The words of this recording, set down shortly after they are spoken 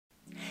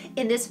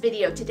In this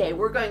video today,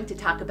 we're going to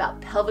talk about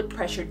pelvic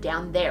pressure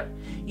down there.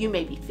 You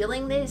may be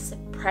feeling this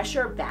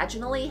pressure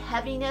vaginally,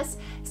 heaviness,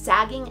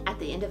 sagging at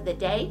the end of the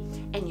day,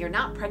 and you're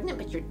not pregnant,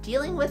 but you're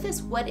dealing with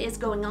this. What is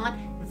going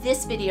on?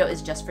 This video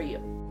is just for you.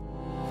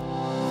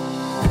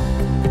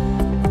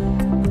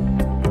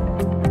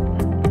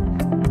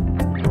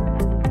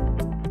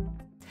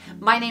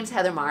 My name's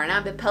Heather Marr, and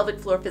I'm a pelvic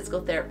floor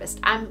physical therapist.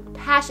 I'm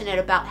passionate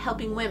about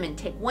helping women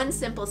take one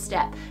simple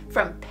step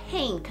from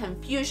pain,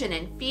 confusion,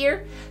 and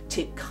fear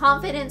to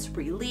confidence,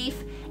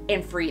 relief,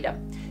 and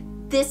freedom.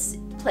 This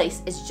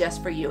place is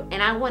just for you,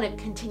 and I want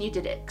to continue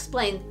to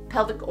explain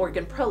pelvic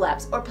organ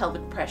prolapse or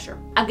pelvic pressure.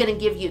 I'm going to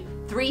give you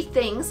 3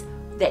 things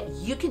that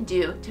you can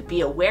do to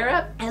be aware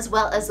of, as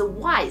well as the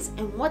whys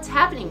and what's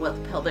happening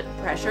with pelvic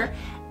pressure.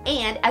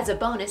 And as a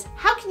bonus,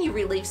 how can you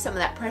relieve some of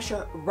that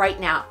pressure right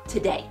now,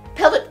 today?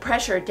 Pelvic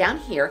pressure down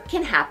here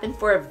can happen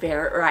for a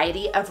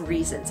variety of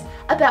reasons.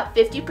 About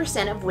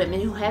 50% of women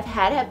who have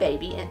had a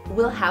baby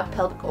will have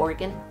pelvic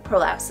organ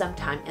prolapse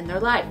sometime in their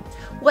life.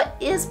 What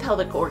is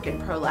pelvic organ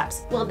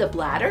prolapse? Well, the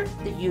bladder,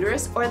 the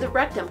uterus, or the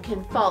rectum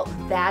can fall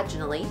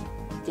vaginally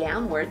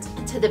downwards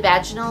to the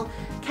vaginal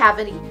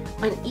cavity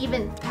and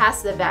even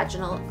past the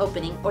vaginal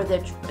opening or the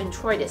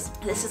introitus.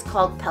 This is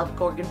called pelvic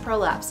organ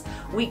prolapse.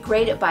 We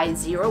grade it by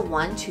 0,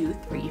 1, 2,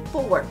 3,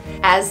 4,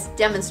 as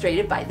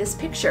demonstrated by this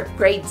picture.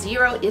 Grade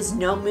 0 is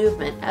no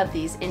movement of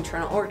these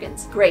internal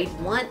organs. Grade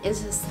 1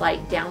 is a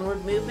slight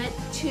downward movement.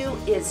 2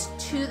 is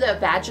to the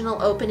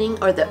vaginal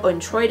opening or the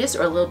introitus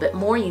or a little bit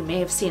more. You may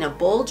have seen a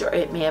bulge or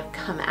it may have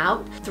come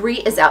out.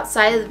 3 is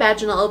outside of the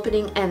vaginal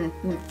opening, and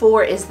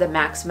 4 is the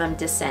maximum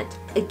descent.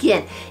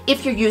 Again,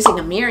 if you're using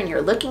a mirror and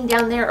you're looking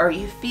down there, or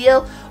you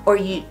feel or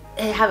you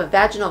have a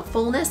vaginal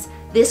fullness,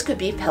 this could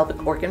be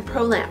pelvic organ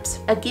prolapse.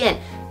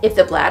 Again, if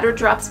the bladder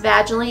drops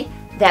vaginally,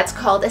 that's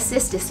called a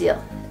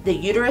cystocele. The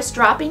uterus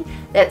dropping,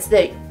 that's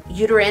the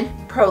uterine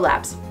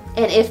prolapse.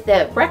 And if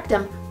the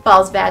rectum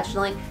falls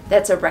vaginally,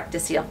 that's a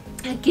rectocele.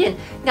 Again,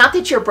 not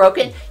that you're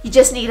broken, you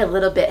just need a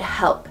little bit of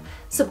help.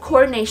 Some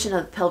coordination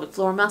of the pelvic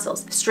floor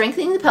muscles.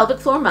 Strengthening the pelvic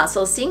floor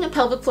muscles, seeing a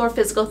pelvic floor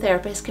physical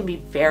therapist can be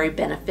very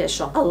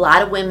beneficial. A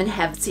lot of women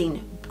have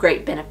seen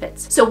great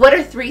benefits. So what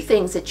are 3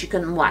 things that you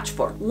can watch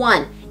for?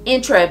 1,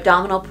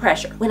 intra-abdominal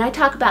pressure. When I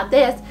talk about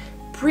this,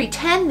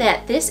 pretend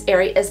that this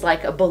area is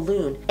like a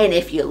balloon, and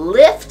if you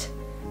lift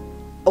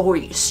or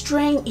you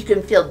strain, you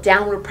can feel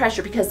downward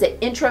pressure because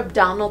the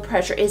intra-abdominal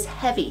pressure is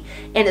heavy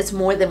and it's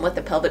more than what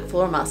the pelvic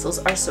floor muscles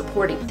are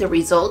supporting. The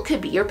result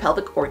could be your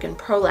pelvic organ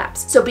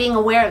prolapse. So being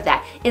aware of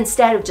that,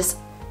 instead of just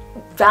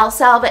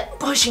Valsalva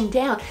pushing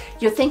down,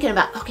 you're thinking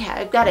about, okay,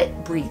 I've got to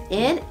breathe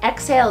in,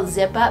 exhale,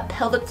 zip up,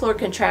 pelvic floor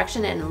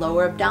contraction, and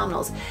lower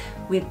abdominals.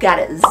 We've got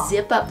to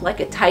zip up like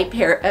a tight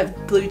pair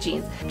of blue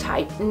jeans.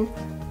 Tighten,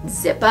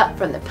 zip up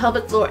from the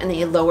pelvic floor and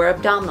the lower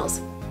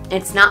abdominals.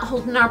 It's not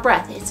holding our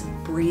breath, it's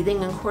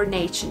breathing and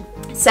coordination.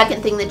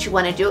 Second thing that you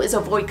want to do is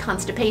avoid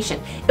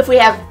constipation. If we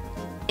have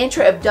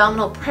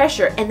intra-abdominal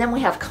pressure and then we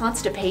have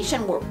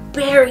constipation, we're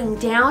bearing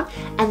down,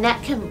 and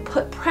that can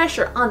put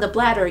pressure on the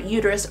bladder,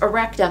 uterus, or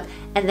rectum,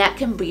 and that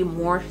can be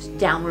more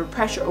downward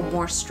pressure or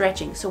more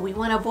stretching. So we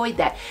want to avoid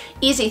that.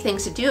 Easy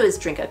things to do is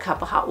drink a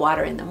cup of hot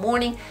water in the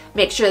morning.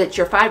 Make sure that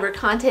your fiber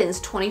content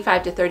is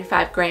 25 to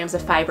 35 grams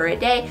of fiber a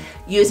day,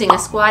 using a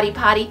squatty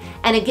potty.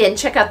 And again,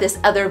 check out this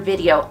other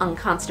video on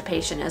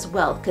constipation as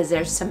well, because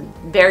there's some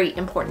very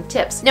important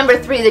tips. Number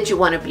 3 that you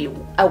want to be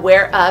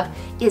aware of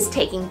is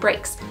taking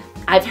breaks.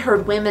 I've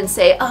heard women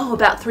say, oh,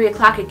 about 3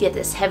 o'clock I get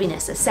this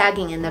heaviness, a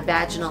sagging in the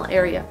vaginal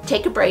area.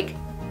 Take a break,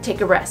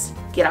 take a rest,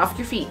 get off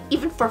your feet,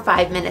 even for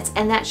 5 minutes,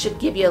 and that should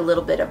give you a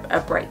little bit of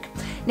a break.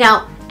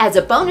 Now, as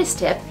a bonus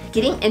tip,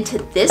 getting into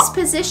this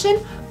position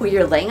where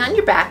you're laying on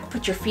your back,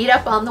 put your feet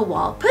up on the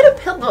wall, put a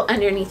pillow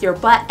underneath your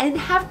butt, and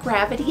have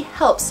gravity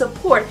help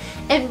support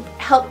and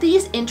help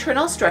these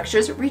internal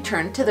structures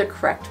return to the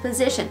correct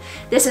position.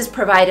 This has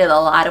provided a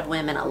lot of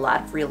women a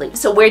lot of relief.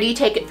 So where do you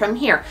take it from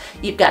here?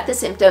 You've got the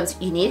symptoms,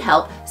 you need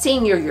help.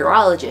 Seeing your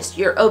urologist,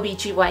 your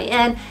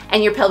OBGYN,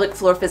 and your pelvic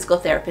floor physical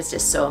therapist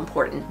is so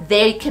important.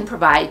 They can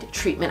provide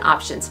treatment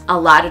options. A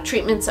lot of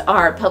treatments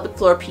are pelvic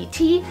floor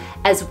PT,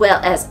 as well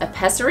as a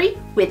Pessary,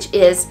 which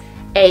is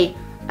a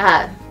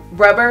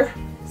rubber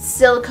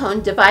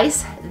silicone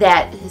device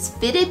that is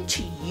fitted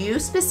to you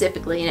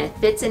specifically, and it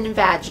fits in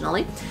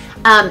vaginally,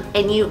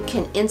 and you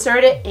can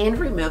insert it and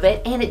remove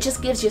it, and it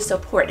just gives you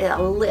support and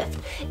a lift.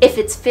 If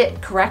it's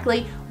fit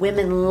correctly,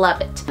 women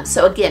love it.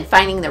 So again,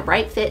 finding the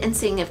right fit and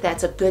seeing if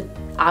that's a good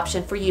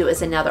option for you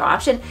is another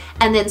option.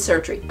 And then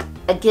surgery.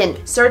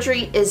 Again,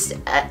 surgery is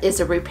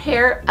a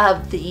repair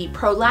of the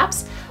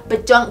prolapse,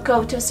 but don't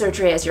go to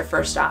surgery as your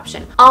first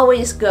option.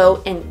 Always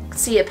go and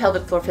see a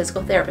pelvic floor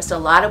physical therapist. A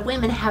lot of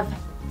women have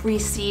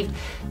received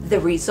the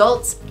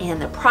results and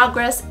the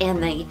progress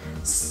and the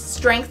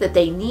strength that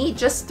they need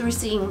just through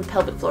seeing the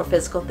pelvic floor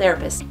physical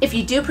therapist. If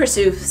you do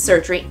pursue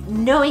surgery,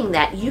 knowing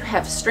that you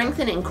have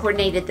strengthened and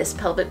coordinated this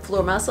pelvic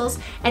floor muscles,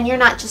 and you're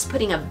not just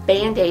putting a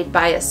band-aid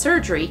by a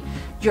surgery,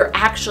 you're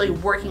actually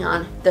working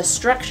on the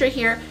structure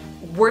here,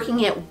 working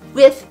it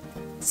with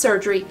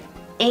surgery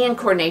and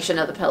coordination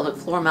of the pelvic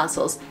floor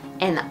muscles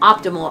and the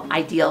optimal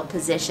ideal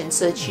position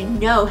so that you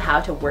know how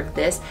to work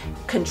this.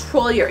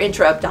 Control your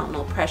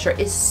intra-abdominal pressure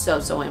is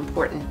so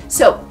important.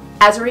 So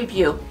as a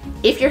review,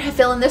 if you're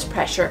feeling this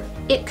pressure,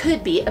 it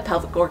could be a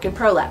pelvic organ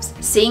prolapse.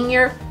 Seeing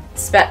your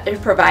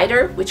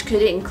provider, which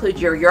could include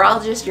your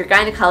urologist, your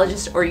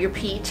gynecologist, or your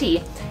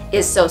PET,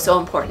 is so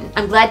important.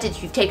 I'm glad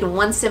that you've taken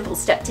one simple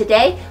step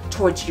today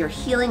towards your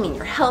healing and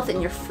your health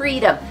and your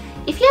freedom.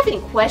 If you have any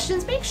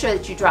questions, make sure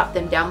that you drop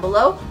them down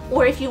below,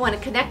 or if you want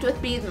to connect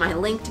with me, my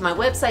link to my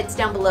website's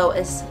down below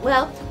as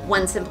well,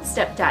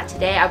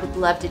 onesimplestep.today. I would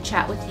love to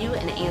chat with you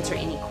and answer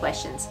any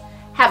questions.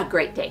 Have a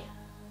great day.